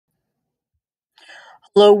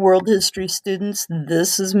Hello, world history students.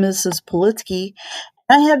 This is Mrs. Politsky.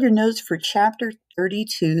 I have your notes for Chapter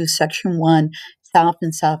 32, Section 1, South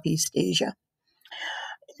and Southeast Asia.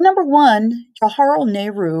 Number one, Jawaharlal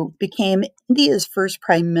Nehru became India's first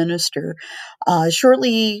prime minister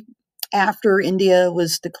shortly after India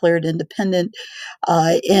was declared independent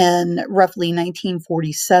in roughly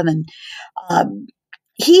 1947. Um,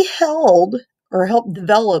 he held or helped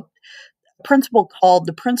develop principle called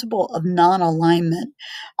the principle of non-alignment,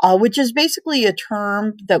 which is basically a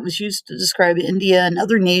term that was used to describe India and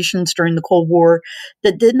other nations during the Cold War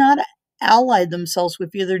that did not ally themselves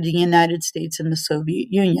with either the United States and the Soviet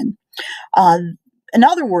Union. Uh, in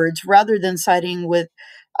other words, rather than siding with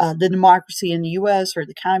the democracy in the U.S. or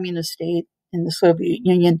the communist state in the Soviet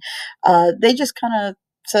Union, they just kind of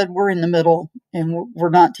said we're in the middle and we're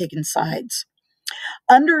not taking sides.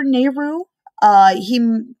 Under Nehru,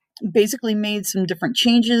 he basically made some different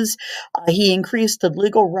changes. He increased the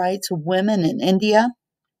legal rights of women in India.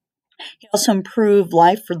 He also improved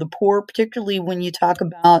life for the poor, particularly when you talk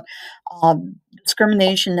about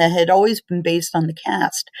discrimination that had always been based on the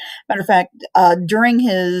caste. Matter of fact, during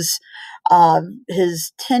his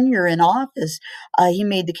tenure in office, he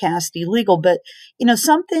made the caste illegal. But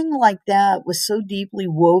something like that was so deeply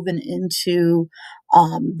woven into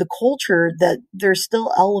the culture that there's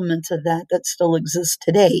still elements of that still exist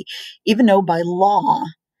today, even though by law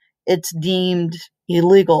it's deemed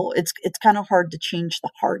illegal. It's kind of hard to change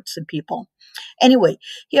the hearts of people. Anyway,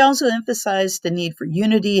 he also emphasized the need for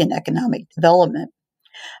unity and economic development.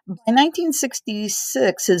 By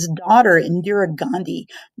 1966, his daughter, Indira Gandhi,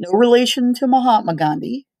 no relation to Mahatma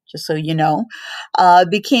Gandhi, just so you know,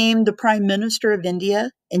 became the Prime Minister of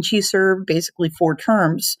India, and she served basically 4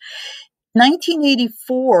 terms.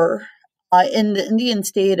 1984, in the Indian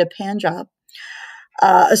state of Punjab,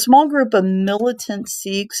 a small group of militant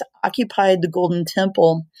Sikhs occupied the Golden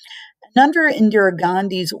Temple, and under Indira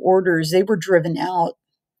Gandhi's orders, they were driven out.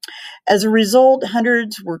 As a result,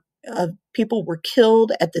 hundreds of people were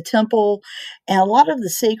killed at the temple, and a lot of the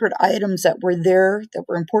sacred items that were there that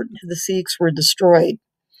were important to the Sikhs were destroyed.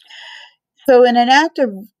 So, in an act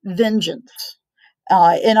of vengeance,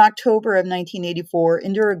 in October of 1984,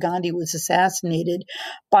 Indira Gandhi was assassinated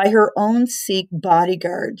by her own Sikh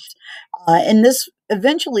bodyguards. And this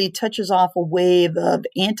eventually touches off a wave of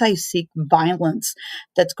anti Sikh violence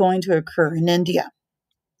that's going to occur in India.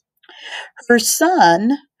 Her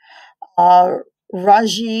son, uh,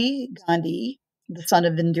 Rajiv Gandhi, the son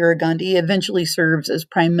of Indira Gandhi, eventually serves as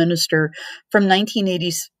prime minister from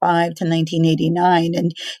 1985 to 1989.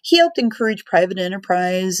 And he helped encourage private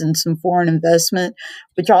enterprise and some foreign investment,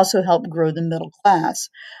 which also helped grow the middle class.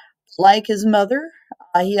 Like his mother,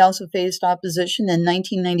 he also faced opposition in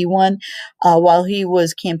 1991 while he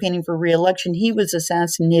was campaigning for re-election. He was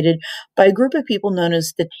assassinated by a group of people known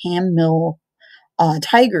as the Tamil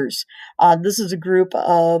Tigers. This is a group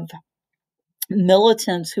of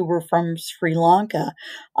militants who were from Sri Lanka,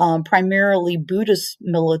 primarily Buddhist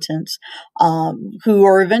militants, who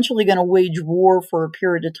are eventually going to wage war for a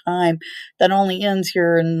period of time that only ends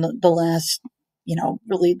here in the last,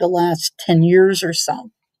 really the last 10 years or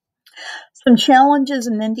so. Some challenges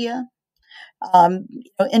in India.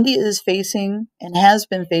 India is facing and has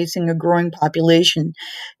been facing a growing population.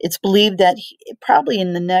 It's believed that probably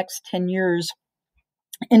in the next 10 years,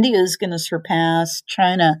 India is going to surpass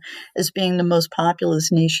China as being the most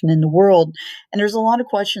populous nation in the world. And there's a lot of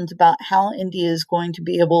questions about how India is going to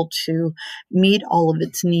be able to meet all of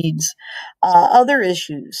its needs. Other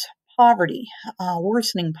issues, poverty,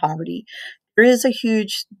 worsening poverty. There is a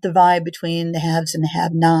huge divide between the haves and the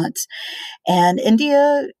have-nots. And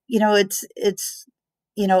India, it's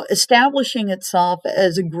establishing itself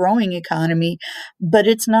as a growing economy, but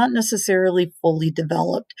it's not necessarily fully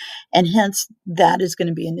developed. And hence, that is going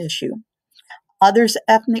to be an issue. There's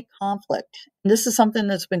ethnic conflict. This is something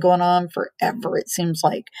that's been going on forever, it seems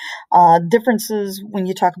like. Differences when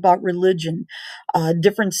you talk about religion,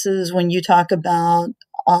 differences when you talk about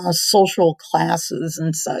social classes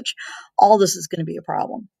and such. All this is going to be a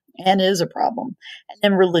problem and is a problem. And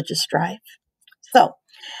then religious strife. So,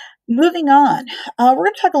 moving on, we're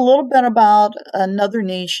going to talk a little bit about another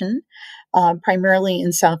nation, primarily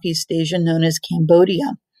in Southeast Asia, known as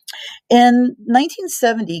Cambodia. In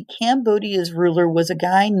 1970, Cambodia's ruler was a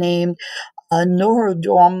guy named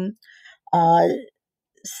Norodom uh,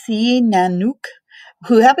 Sihanouk,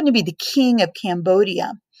 who happened to be the king of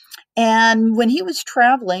Cambodia. And when he was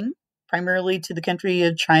traveling, primarily to the country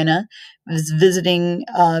of China, was visiting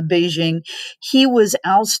Beijing, he was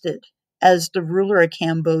ousted as the ruler of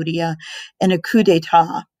Cambodia in a coup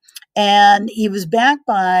d'etat. And he was backed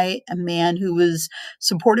by a man who was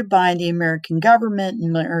supported by the American government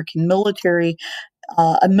and American military,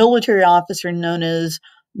 a military officer known as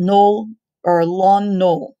Noel or Lon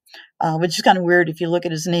Nol, which is kind of weird. If you look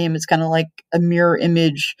at his name, it's kind of like a mirror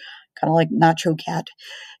image, kind of like Nacho Cat.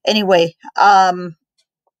 Anyway,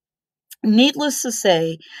 needless to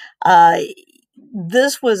say, uh,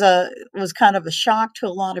 this was kind of a shock to a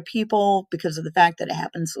lot of people because of the fact that it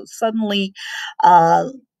happened so suddenly. Uh,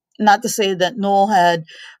 Not to say that Noel had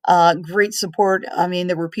great support. I mean,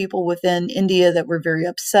 there were people within India that were very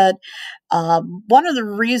upset. One of the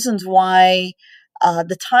reasons why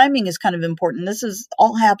the timing is kind of important. This is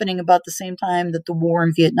all happening about the same time that the war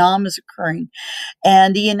in Vietnam is occurring.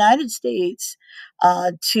 And the United States,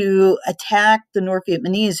 to attack the North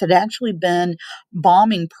Vietnamese, had actually been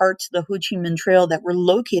bombing parts of the Ho Chi Minh Trail that were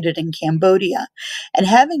located in Cambodia. And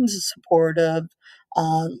having the support of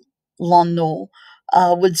uh, Lon Nol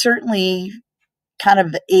would certainly kind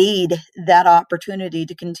of aid that opportunity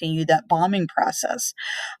to continue that bombing process.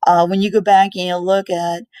 When you go back and you look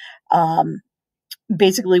at um,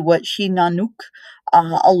 basically what Sihanouk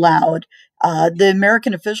allowed. The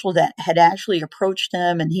American official that had actually approached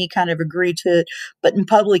him and he kind of agreed to it, but in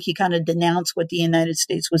public he kind of denounced what the United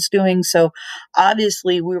States was doing. So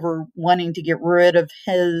obviously we were wanting to get rid of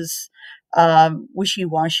his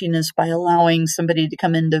wishy-washiness by allowing somebody to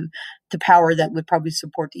come into power that would probably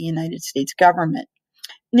support the United States government.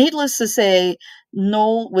 Needless to say,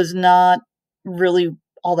 Noel was not really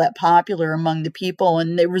all that popular among the people,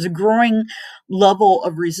 and there was a growing level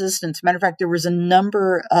of resistance. Matter of fact, there was a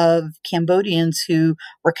number of Cambodians who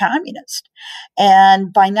were communist.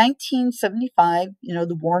 And by 1975,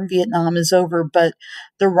 the war in Vietnam is over, but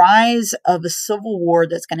the rise of a civil war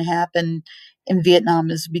that's going to happen in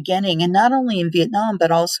Vietnam is beginning, and not only in Vietnam,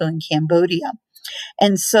 but also in Cambodia.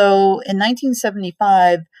 And so in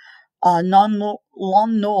 1975,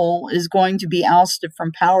 Lon Nol is going to be ousted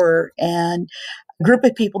from power, and a group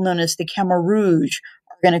of people known as the Khmer Rouge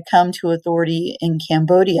are going to come to authority in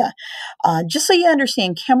Cambodia. Just so you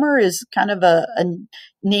understand, Khmer is kind of a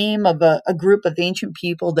name of a group of ancient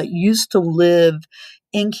people that used to live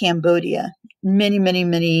in Cambodia many, many,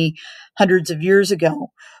 many hundreds of years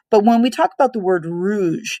ago. But when we talk about the word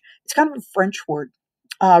rouge, it's kind of a French word.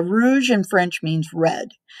 Rouge in French means red.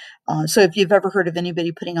 So if you've ever heard of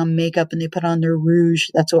anybody putting on makeup and they put on their rouge,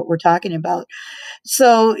 that's what we're talking about.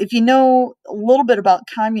 So if you know a little bit about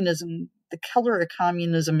communism, the color of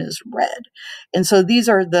communism is red. And so these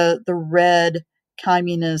are the red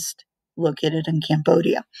communists located in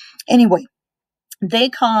Cambodia. Anyway, they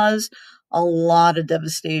caused a lot of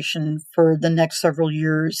devastation for the next several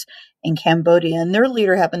years in Cambodia. And their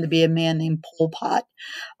leader happened to be a man named Pol Pot.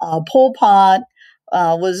 Pol Pot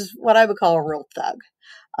was what I would call a real thug.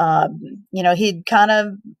 He kind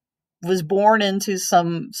of was born into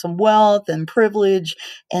some wealth and privilege,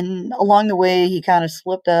 and along the way he kind of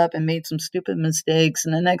slipped up and made some stupid mistakes,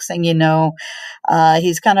 and the next thing you know,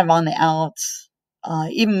 he's kind of on the outs,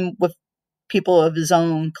 even with people of his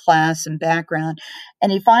own class and background,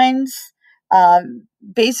 and he finds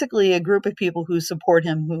basically a group of people who support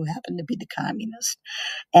him who happen to be the communists,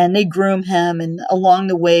 and they groom him, and along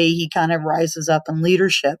the way he kind of rises up in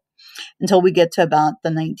leadership until we get to about the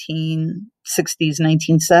 1960s,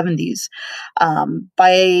 1970s.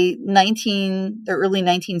 By the early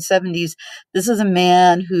 1970s, this is a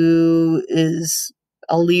man who is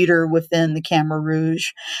a leader within the Khmer Rouge,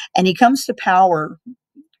 and he comes to power,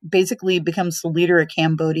 basically becomes the leader of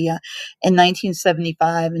Cambodia in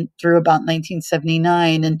 1975 and through about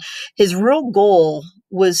 1979. And his real goal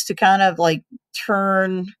was to kind of like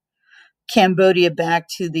turn Cambodia back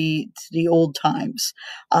to the old times.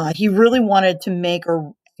 He really wanted to make a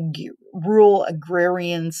rural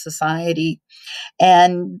agrarian society,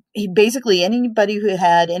 and he basically anybody who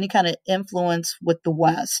had any kind of influence with the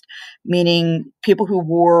West, meaning people who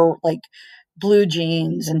wore like blue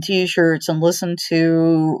jeans and t-shirts and listened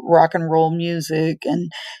to rock and roll music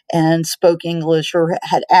and spoke English or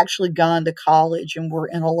had actually gone to college and were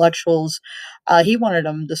intellectuals, he wanted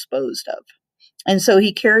them disposed of. And so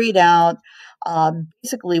he carried out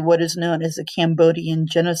basically what is known as the Cambodian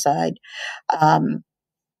genocide. Um,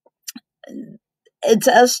 it's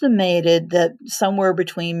estimated that somewhere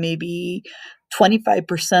between maybe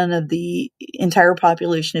 25% of the entire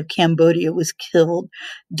population of Cambodia was killed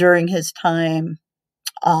during his time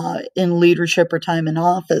in leadership or time in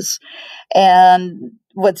office. And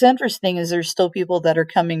what's interesting is there's still people that are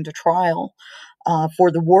coming to trial for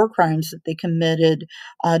the war crimes that they committed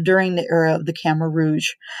during the era of the Khmer Rouge.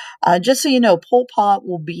 Just so you know, Pol Pot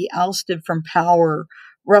will be ousted from power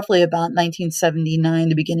roughly about 1979,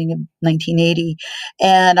 the beginning of 1980.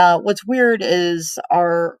 And what's weird is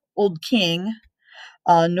our old king,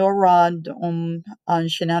 Norodom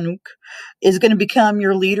Sihanouk, is going to become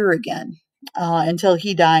your leader again until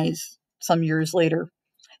he dies some years later.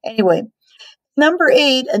 Anyway, number 8,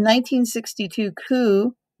 a 1962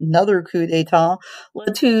 coup, another coup d'etat,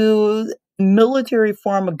 led to military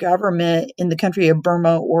form of government in the country of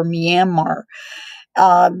Burma or Myanmar.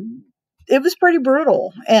 Um, it was pretty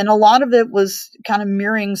brutal, and a lot of it was kind of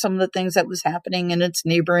mirroring some of the things that was happening in its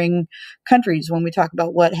neighboring countries when we talk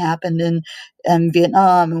about what happened in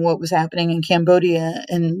Vietnam and what was happening in Cambodia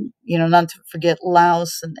and, not to forget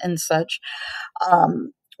Laos and such.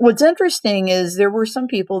 What's interesting is there were some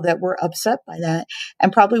people that were upset by that,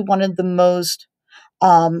 and probably one of the most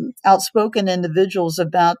outspoken individuals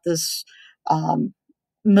about this um,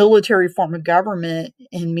 military form of government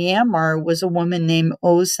in Myanmar was a woman named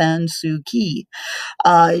Aung San Suu Kyi.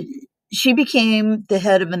 Uh, she became the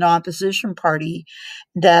head of an opposition party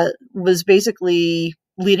that was basically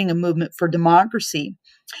leading a movement for democracy.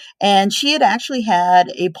 And she had actually had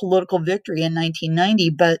a political victory in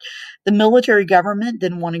 1990, but the military government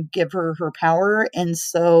didn't want to give her power. And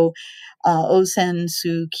so Aung San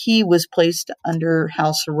Suu Kyi was placed under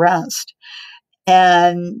house arrest.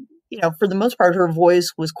 And, for the most part, her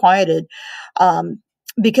voice was quieted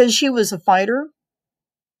because she was a fighter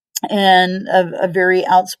and a very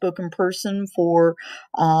outspoken person for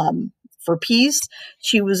peace.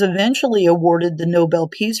 She was eventually awarded the Nobel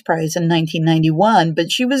Peace Prize in 1991, but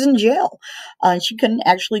she was in jail. She couldn't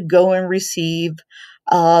actually go and receive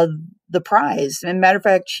the prize. As a matter of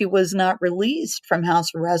fact, she was not released from house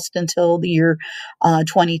arrest until the year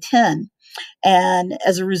 2010. And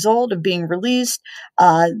as a result of being released,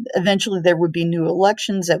 eventually there would be new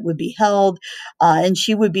elections that would be held, and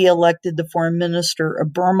she would be elected the foreign minister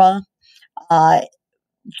of Burma.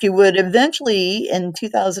 She would eventually, in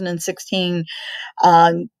 2016,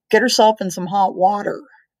 get herself in some hot water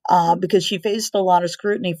because she faced a lot of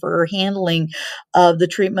scrutiny for her handling of the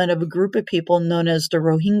treatment of a group of people known as the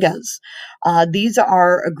Rohingyas. These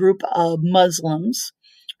are a group of Muslims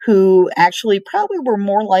who actually probably were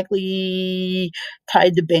more likely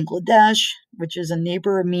tied to Bangladesh, which is a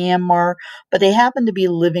neighbor of Myanmar, but they happened to be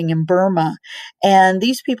living in Burma. And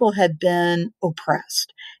these people had been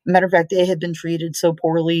oppressed. Matter of fact, they had been treated so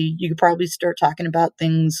poorly, you could probably start talking about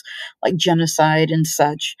things like genocide and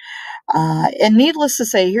such. And needless to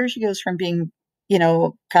say, here she goes from being,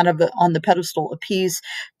 kind of on the pedestal of peace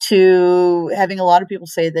to having a lot of people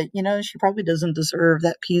say that, she probably doesn't deserve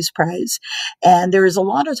that peace prize. And there is a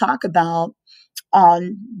lot of talk about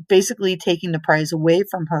basically taking the prize away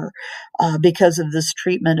from her because of this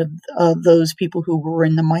treatment of those people who were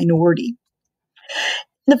in the minority.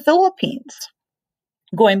 In the Philippines,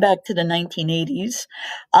 going back to the 1980s,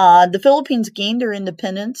 the Philippines gained their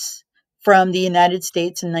independence from the United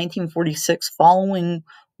States in 1946 following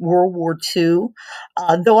World War II.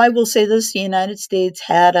 Though I will say this, the United States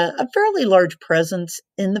had a fairly large presence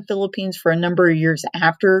in the Philippines for a number of years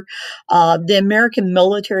after. The American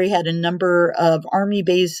military had a number of army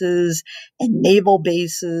bases and naval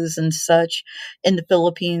bases and such in the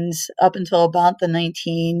Philippines up until about the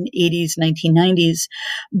 1980s, 1990s.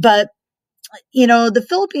 But the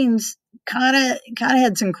Philippines kind of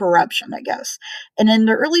had some corruption, I guess. And in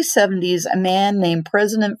the early 70s, a man named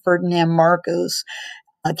President Ferdinand Marcos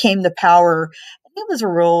came to power. And he was a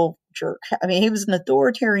real jerk. I mean, he was an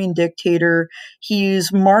authoritarian dictator. He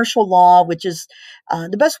used martial law, which is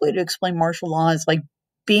the best way to explain martial law is like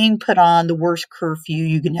being put on the worst curfew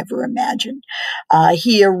you can ever imagine.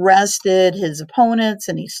 He arrested his opponents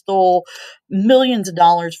and he stole millions of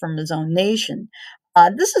dollars from his own nation.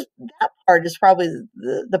 That part is probably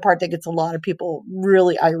the part that gets a lot of people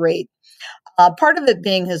really irate. Part of it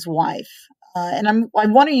being his wife. And I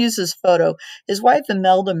want to use this photo. His wife,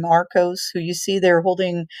 Imelda Marcos, who you see there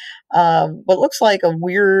holding what looks like a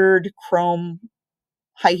weird chrome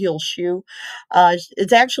high heel shoe.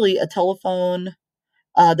 It's actually a telephone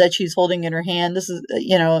that she's holding in her hand. This is,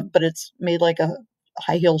 but it's made like a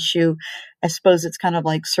high heel shoe. I suppose it's kind of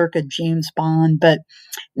like circa James Bond. But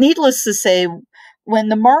needless to say, when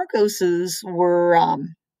the Marcoses were,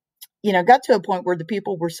 got to a point where the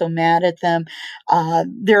people were so mad at them,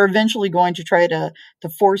 they're eventually going to try to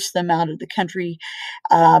force them out of the country.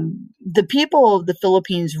 The people of the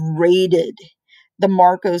Philippines raided the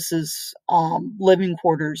Marcoses' living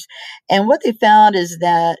quarters, and what they found is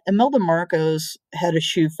that Imelda Marcos had a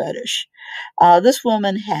shoe fetish. This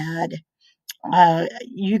woman had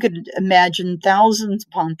you could imagine thousands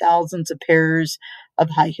upon thousands of pairs of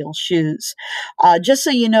high heel shoes. Just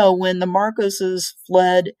so you know, when the Marcoses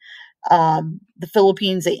fled the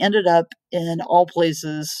Philippines. They ended up in all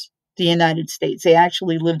places the United States. They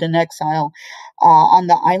actually lived in exile on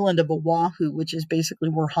the island of Oahu, which is basically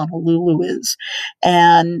where Honolulu is.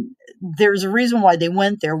 And there's a reason why they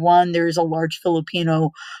went there. One, there's a large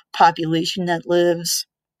Filipino population that lives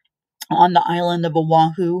on the island of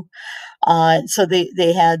Oahu. So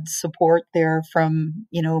they had support there from,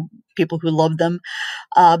 people who loved them.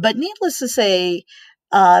 But needless to say,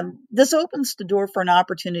 this opens the door for an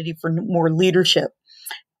opportunity for more leadership.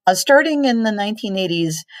 Starting in the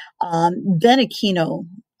 1980s, Ben Aquino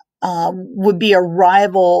would be a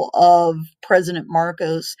rival of President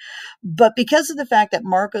Marcos. But because of the fact that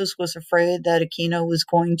Marcos was afraid that Aquino was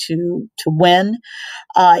going to win,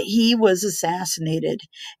 he was assassinated.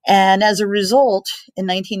 And as a result, in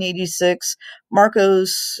 1986,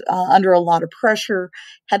 Marcos, under a lot of pressure,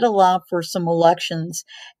 had to allow for some elections.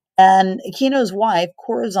 And Aquino's wife,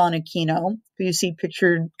 Corazon Aquino, who you see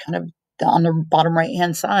pictured kind of on the bottom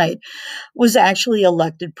right-hand side, was actually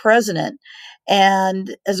elected president.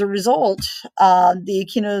 And as a result, the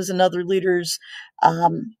Aquinos and other leaders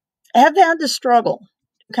have had to struggle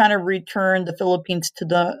to kind of return the Philippines to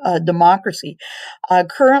the democracy.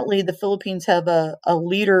 Currently, the Philippines have a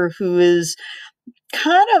leader who is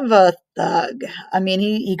kind of a thug. I mean,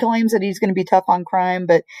 he claims that he's going to be tough on crime,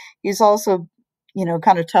 but he's also,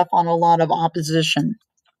 kind of tough on a lot of opposition.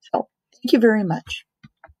 So, thank you very much.